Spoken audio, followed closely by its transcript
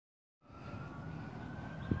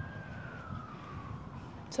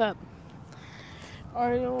What's up?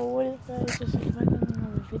 Alright, what is that? Just back in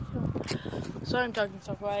another video. Sorry I'm talking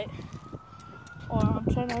stuff, right? Or I'm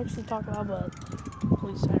trying to actually talk about, but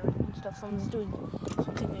police siren and stuff. I'm just doing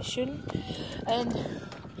something I shouldn't. And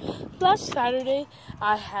last Saturday,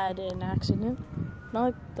 I had an accident. Not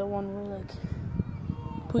like the one where like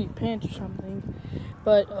put your pants or something,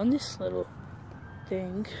 but on this little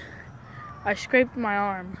thing, I scraped my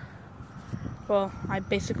arm. Well, I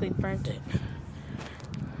basically burnt it.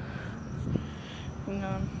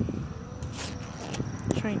 And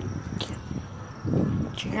trying to get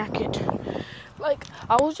my jacket. Like,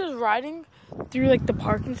 I was just riding through like the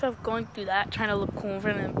park and stuff, going through that, trying to look cool in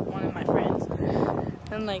front of one of my friends.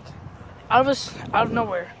 And like, out of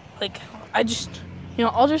nowhere, like, I just,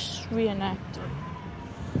 I'll just reenact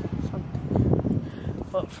something.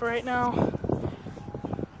 But for right now,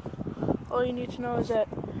 all you need to know is that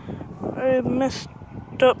I messed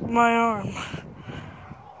up my arm.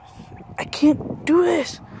 I can't do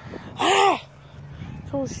this. Ah!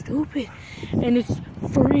 So stupid. And it's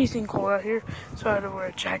freezing cold out here, so I had to wear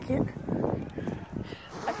a jacket.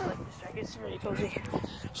 I feel like this jacket is really cozy.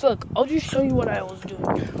 So look, I'll just show you what I was doing.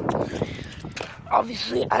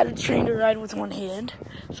 Obviously, I had to train to ride with one hand.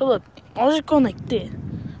 So look, I was just going like this.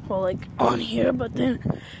 Well, like on here, but then,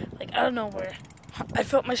 like out of nowhere, I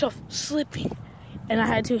felt myself slipping. And I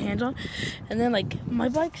had two hands on. And then, like, my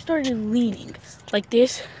bike started leaning like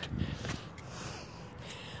this.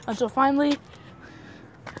 Until finally,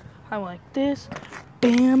 I went like this.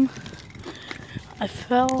 Bam. I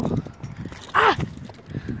fell. Ah!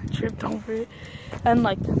 I tripped over it. And,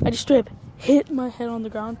 like, I just straight up hit my head on the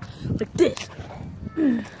ground like this.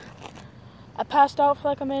 I passed out for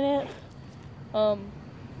like a minute.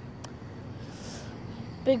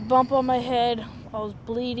 Big bump on my head. I was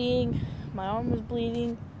bleeding. My arm was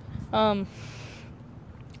bleeding. I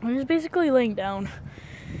was basically laying down.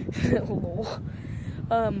 Lol.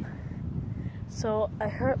 So I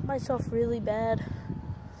hurt myself really bad.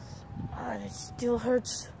 It still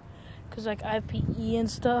hurts because like I have PE and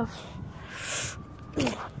stuff.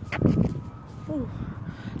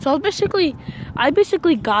 So I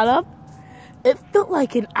basically got up. It felt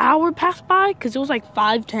like an hour passed by because it was like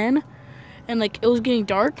 5:10 and like it was getting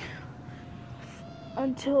dark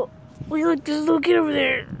until we look, this little kid over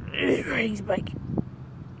there riding his bike.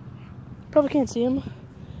 Probably can't see him,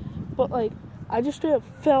 but like I just straight up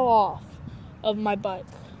fell off of my bike.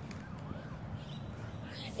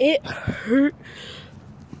 It hurt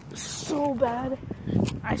so bad.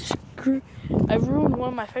 I ruined one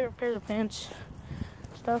of my favorite pairs of pants.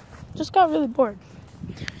 Stuff. Just got really bored.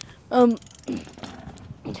 I'm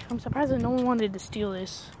surprised that no one wanted to steal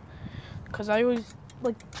this, because I always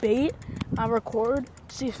like bait. I record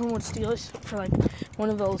to see if someone would steal this for like one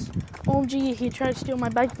of those OMG he tried to steal my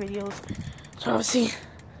bike videos. So obviously,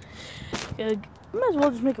 I might as well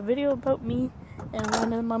just make a video about me and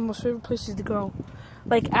one of my most favorite places to go.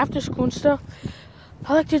 Like after school and stuff,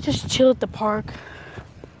 I like to just chill at the park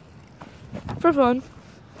for fun.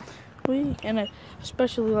 And I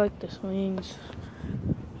especially like the swings.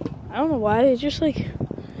 I don't know why, it's just like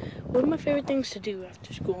one of my favorite things to do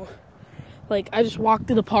after school. Like I just walk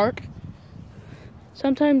through the park.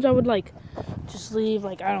 Sometimes I would like just leave,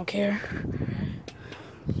 like I don't care.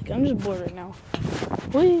 Like, I'm just bored right now.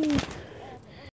 Whee!